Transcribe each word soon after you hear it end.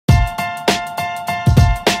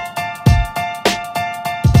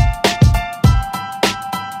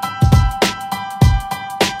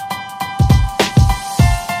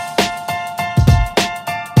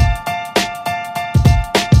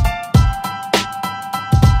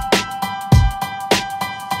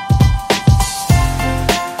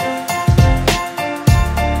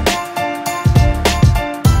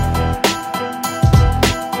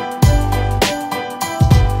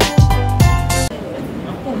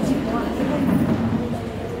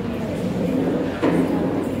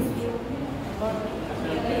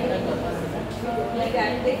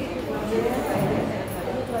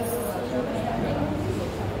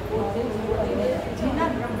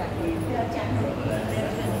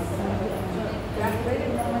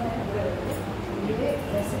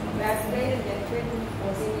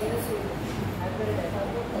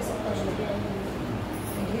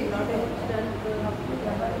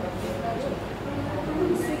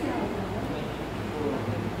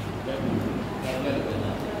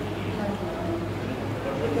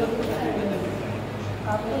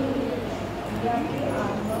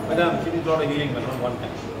Madam, she needs a lot of healing, but not one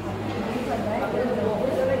time.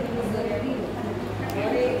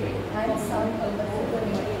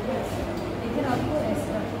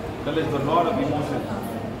 There is a lot of emotion.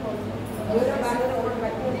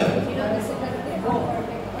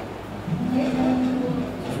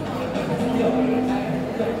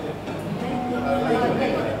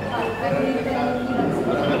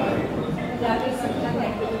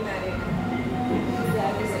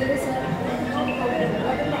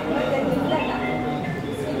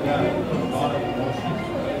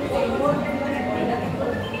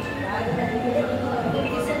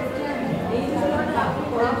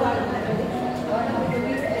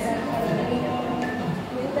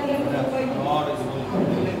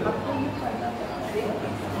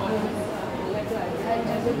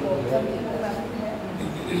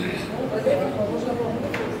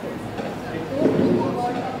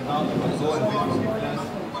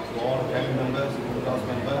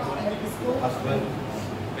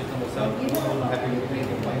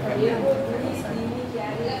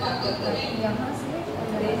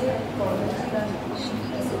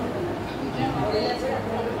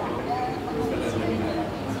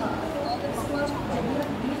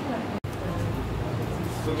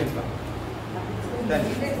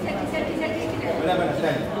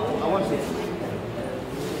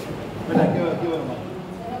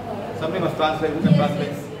 Somebody must translate. Who can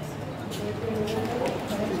translate?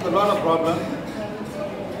 She's got a lot of problems.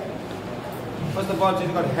 First of all, she's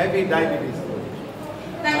got heavy diabetes.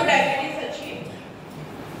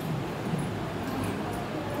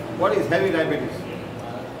 What is heavy diabetes?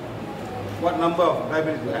 What number of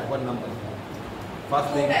diabetes do you have? What number?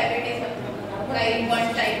 Fasting. Diabetes. Type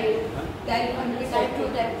 1, type 2. Type 1, type 2,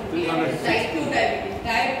 type 2. 306. Type 2 diabetes.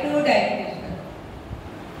 Type 2 diabetes.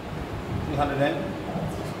 300 and?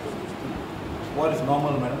 What is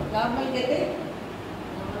normal, madam? Normal kete?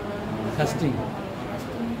 Fasting.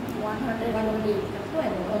 100.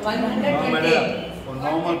 No, madam. For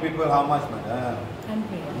normal people, how much, madam?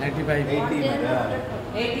 95. 80, madam.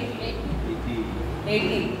 80.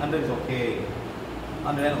 80. 100 is okay.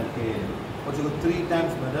 100 and okay. But you go 3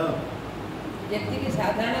 times, madam. So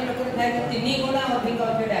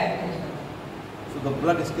the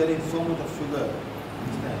blood is carrying so much of sugar.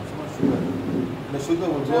 Understand? So much sugar. The sugar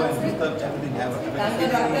will go and disturb everything. Affect the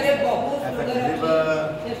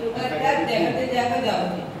liver.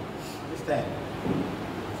 Understand?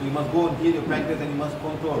 So you must go and heal your pancreas and you must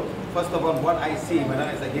control. First of all, what I see, madam,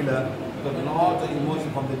 as a healer, you got lots of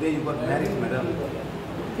emotion from the day you got married, madam.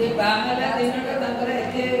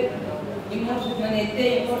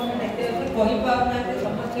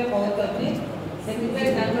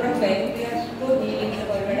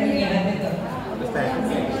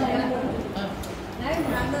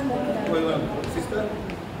 Sister?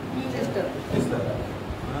 Sister.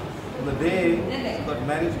 On the day you got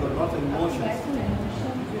married, you got lots of emotions.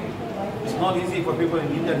 It's not easy for people in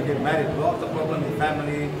India to get married. Lots of problems in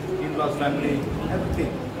family, in-laws family,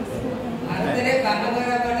 everything.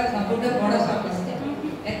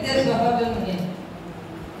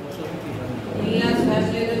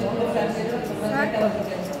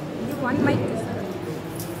 One mic.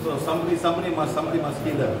 So somebody must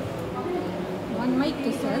heal her. One mic,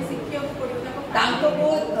 sir.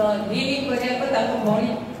 healing କରିବାକୁ ତାଙ୍କ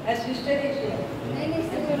ଭଉଣୀ sister is here.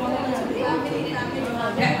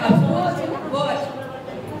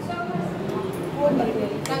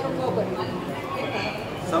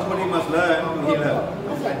 Somebody must learn to heal her.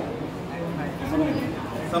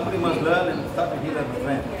 Somebody must learn and start to heal her, my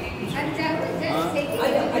friend.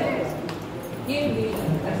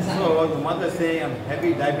 So the mother saying I'm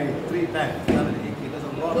heavy diabetic 3 times. There's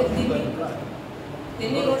a lot of sugar in blood.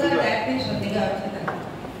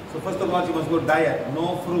 So first of all, you must go diet, no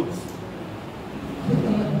fruits.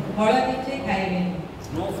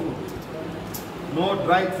 No fruit. No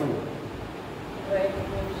dried fruit.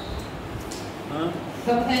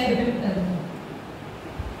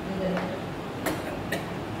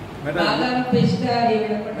 Madam,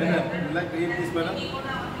 you like to eat this, madam?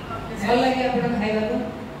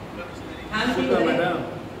 Sugar, madam.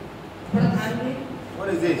 What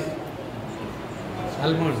is this?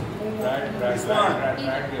 Almond. This one.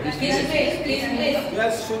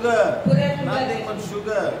 Yes, sugar. Nothing but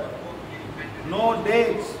sugar. No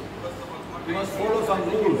dates. You must follow some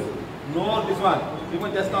rules. No this one. Even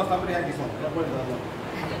just now somebody had this one. What is the other one?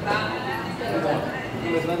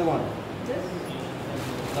 There's another one.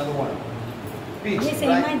 Another one. Peach. Yes,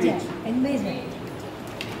 Dried peach.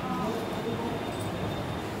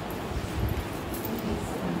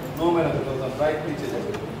 No, madam. Those are dried peaches.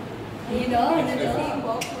 No,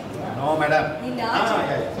 No, madam. yeah.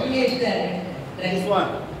 This one.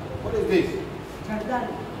 What is this?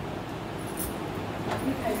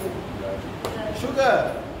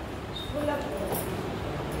 Sugar.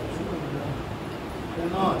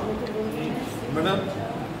 Cannot. Madam,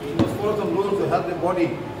 you must follow some rules to help the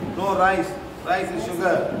body. No rice. Rice is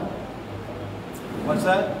sugar. What's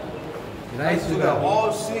that? Rice sugar. sugar.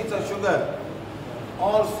 All sweets are sugar.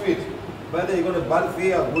 All sweets. Whether you're going to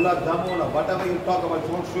barfi or gulab jamun or whatever you talk about,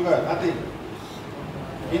 it's sugar. Nothing.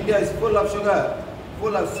 India is full of sugar.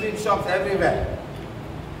 Full of sweet shops everywhere.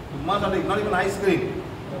 You must not take, not even ice cream.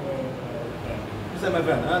 Listen, my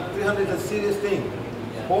friend, 300 is a serious thing.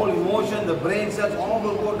 Whole emotion, the brain cells, all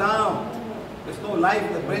will go down. There's no life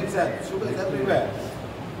in the brain cells. Sugar is everywhere.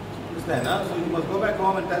 Understand? So you must go back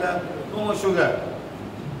home and tell her, no more sugar.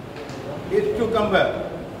 Eat cucumber.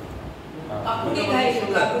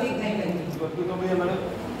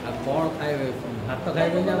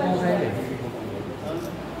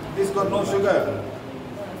 This got no sugar.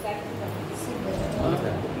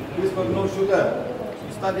 This got no sugar.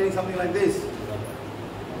 You start eating something like this.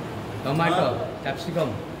 Tomato,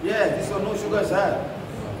 capsicum. Yeah, this got no sugar, sir.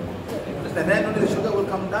 Understand? Then only the sugar will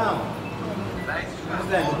come down.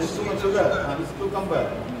 Understand? There's too much sugar. This is cucumber.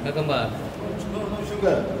 Cucumber. No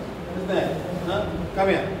sugar. Understand? Come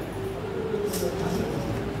here.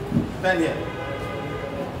 Stand here.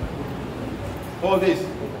 Hold this.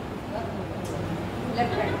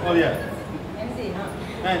 Left hand. Oh yeah. MC,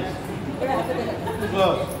 Hands.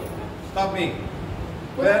 Close. Stop me.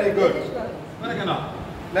 Very good. Very good now.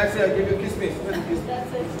 Let's say I give you kismis. Where's the kismis?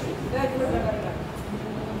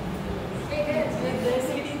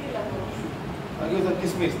 I'll give the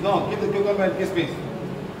kismis. No, give the cucumber and kismis.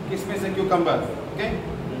 Kismis and cucumber. Okay?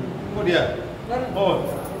 Put here. Hold.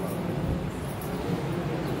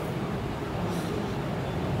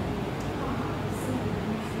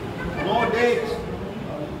 No dates.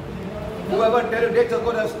 Whoever tell you dates are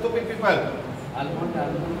good are stupid people. Almond.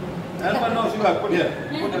 Almond, no sugar. Put here.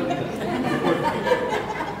 Put here.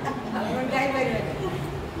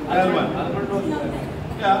 Almond. Almond no sugar.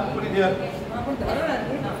 Yeah, put it here. Put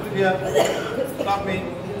it here. Stop me.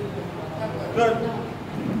 Good.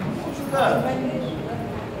 Sugar.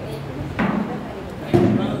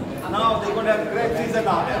 Now they're going to have grape season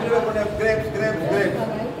now. Everywhere going to have grapes. Grapes,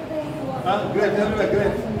 everywhere,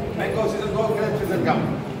 grapes. Mango season go, grape season come.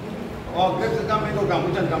 Or grapes will come, mango come.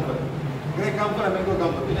 Which one come first? Grape come first, mango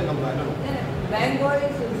come first. Which one come first? I don't know. Mango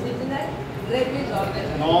is seasonal, grape is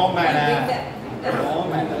always. No matter. No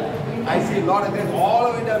matter. I see a lot of grapes all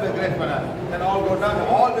over India with grapes better. Then all go down,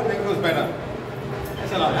 all the mangoes better.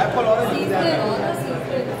 Yes, apple, orange,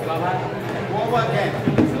 go again.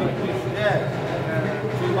 Yeah.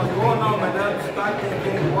 So you must go now, madam. Start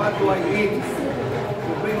thinking, what do I eat to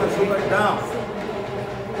bring the sugar down?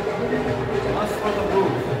 Must follow the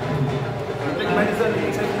rules. You take medicine,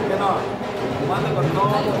 you say you cannot. Mother got no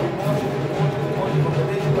emotion from the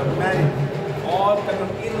day she got married. All come from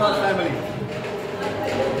in-laws family.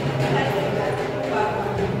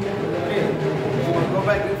 Okay. She must go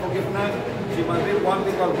back with forgiveness. She must read one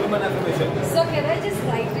thing called women affirmation. So can I just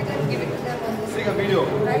write it and give it to them on this? Take a video.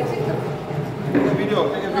 Write it. Take a video.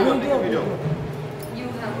 You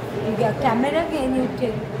have. Your camera, can you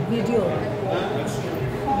take video?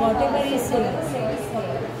 Whatever he says.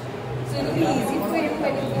 So it will be easy for him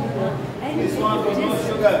when he goes. This one with no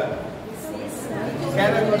sugar.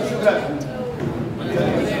 Carrot with sugar.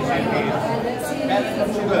 Carrot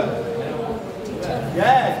with sugar.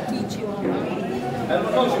 Yes. Teach you. And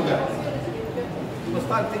no sugar. You must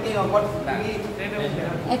start thinking of what to eat.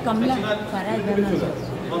 A Kamla, Farah,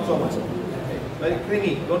 Not so much. Very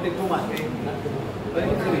creamy. Don't take too much.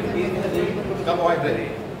 Very creamy.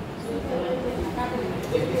 Carbohydrate.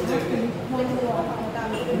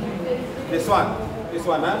 This one,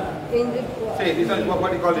 huh? Say, this one,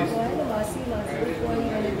 what do you call this?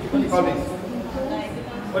 What do you call this?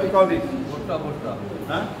 What do you call this? Butta.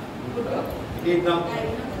 Huh? Eat now.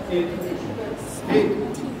 Eat.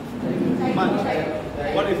 Munch.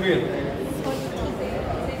 What do you feel?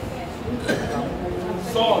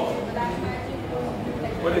 Salt.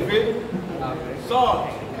 What do you feel? Salt.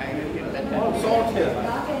 All salt here.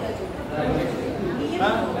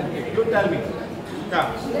 Huh? You tell me. Come.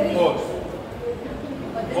 Hold.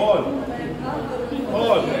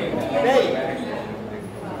 Hey.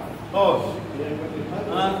 Hold.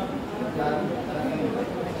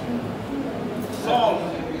 Salt.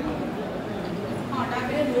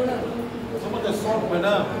 So much of salt,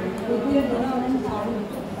 madam.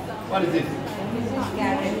 What is this?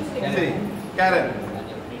 Carrot. See, carrot.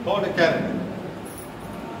 Hold the carrot.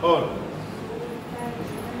 Hold.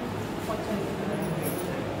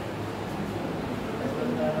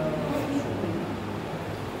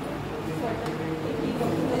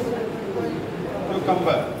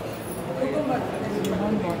 cucumber.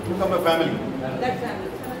 Cucumber family. That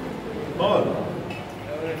family. All.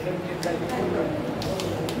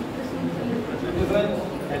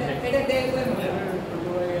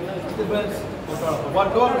 Difference. But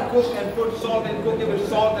don't cook and put salt and cook it with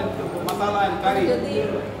salt and masala and curry.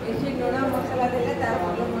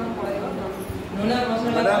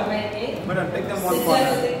 Madam, take them one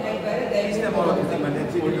corner. Teach them all of these things, madam.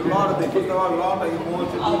 She did a lot of things. She got a lot of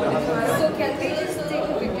emotion to the husband. So can we just take a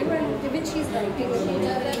video and even she's writing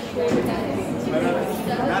Madam,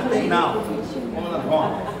 nothing now. All are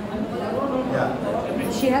gone.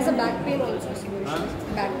 Yeah. She has a back pain also. Huh?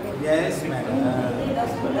 Back pain. Yes, madam.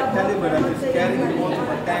 I tell you, madam, she's carrying emotion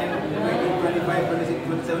for 10, 20, 25, 26,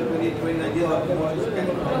 27, 28, 29 years of emotion. She's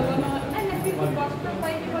carrying.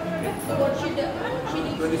 So what she does, she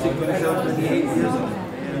needs 26, 27, 28 years of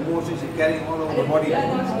emotion she's carrying all over the body. The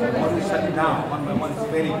body is shutting down. One by one is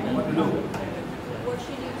failing. What to do? what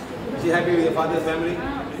she needs to do. Is she happy with your father's family?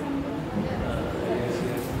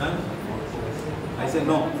 Huh? I said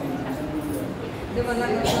no.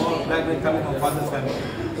 All black men coming from father's family.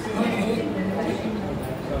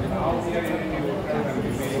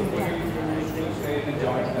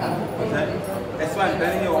 That's why I'm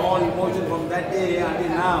telling you all emotions from that day until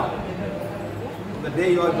now. The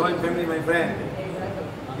day you are joint family, my friend.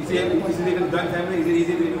 Is it even joint family? Is it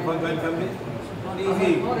easy to live in joint family? Not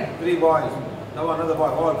easy. 3 boys. Now another boy.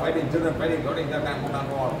 All fighting, children fighting, loading their time on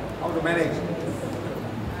all. How to manage?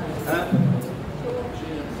 Huh?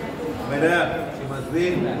 Madam, she must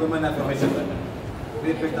read women affirmations.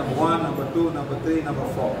 Read page number 1, number 2, number 3, number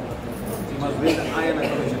 4. She must read the I am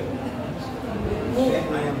affirmation. Say,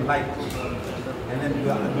 I am light. And then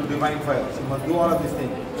do divine fire. She must do all of these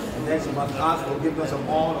things. And then she must ask forgiveness of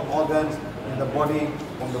all the organs in the body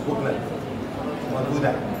from the booklet. She must do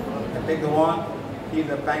that. And take the wand, heal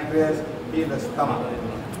the pancreas, heal the stomach.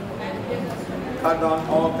 Cut down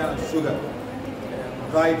all kinds of sugar.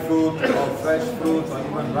 Dried fruit or fresh fruits or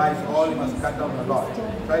even rice, all you must cut down a lot.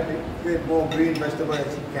 Try to create more green vegetables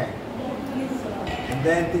as you can. And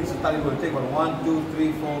then things will start, it will take about 1, 2,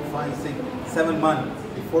 3, 4, 5, 6, 7 months.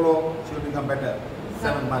 If you follow, she will become better.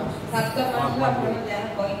 7 months. Not 1 week.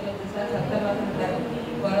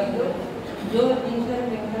 जो जिन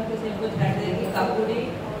को से को छाड़ देगी कापुड़ी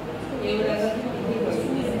ये वाला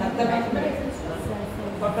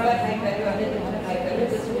पटोला खाई करे वाले जिन खाई करे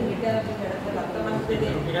जिसमें मीठा से छाड़ के लगता है से दे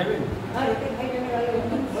हां रोटी खाई करने वाले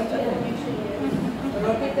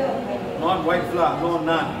रोटी तो Not white flour, no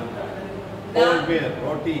naan. Whole meal,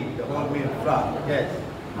 roti, the whole meal flour. Yes.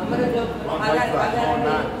 हमारे जो आधा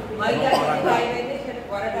आधा मैदा खाई में से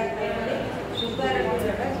पराठा खाई में शुगर और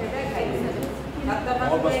सेटा खाई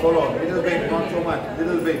All must follow. Little bit, not so much.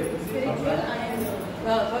 Little bit.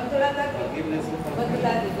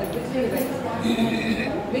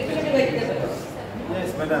 Yes,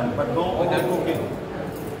 madam, but no overcooking.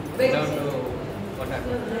 Without potato.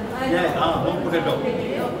 Yes, no potato.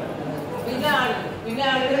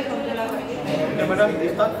 Okay, madam, you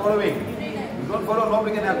start following. You don't follow,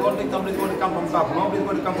 nobody can have. Somebody is going to come from top. Nobody is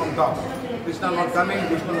going to come from top. Krishna not coming,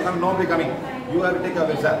 Krishna not coming, nobody coming. You have to take care of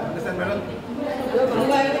yourself. Understand, madam?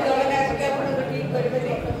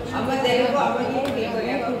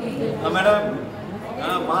 Madam,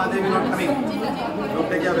 Mahadevi not coming. You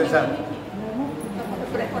take care of yourself.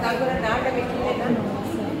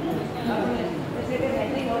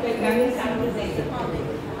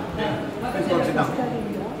 Please go sit down.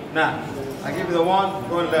 Now, I give you the wand,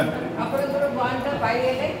 go and learn.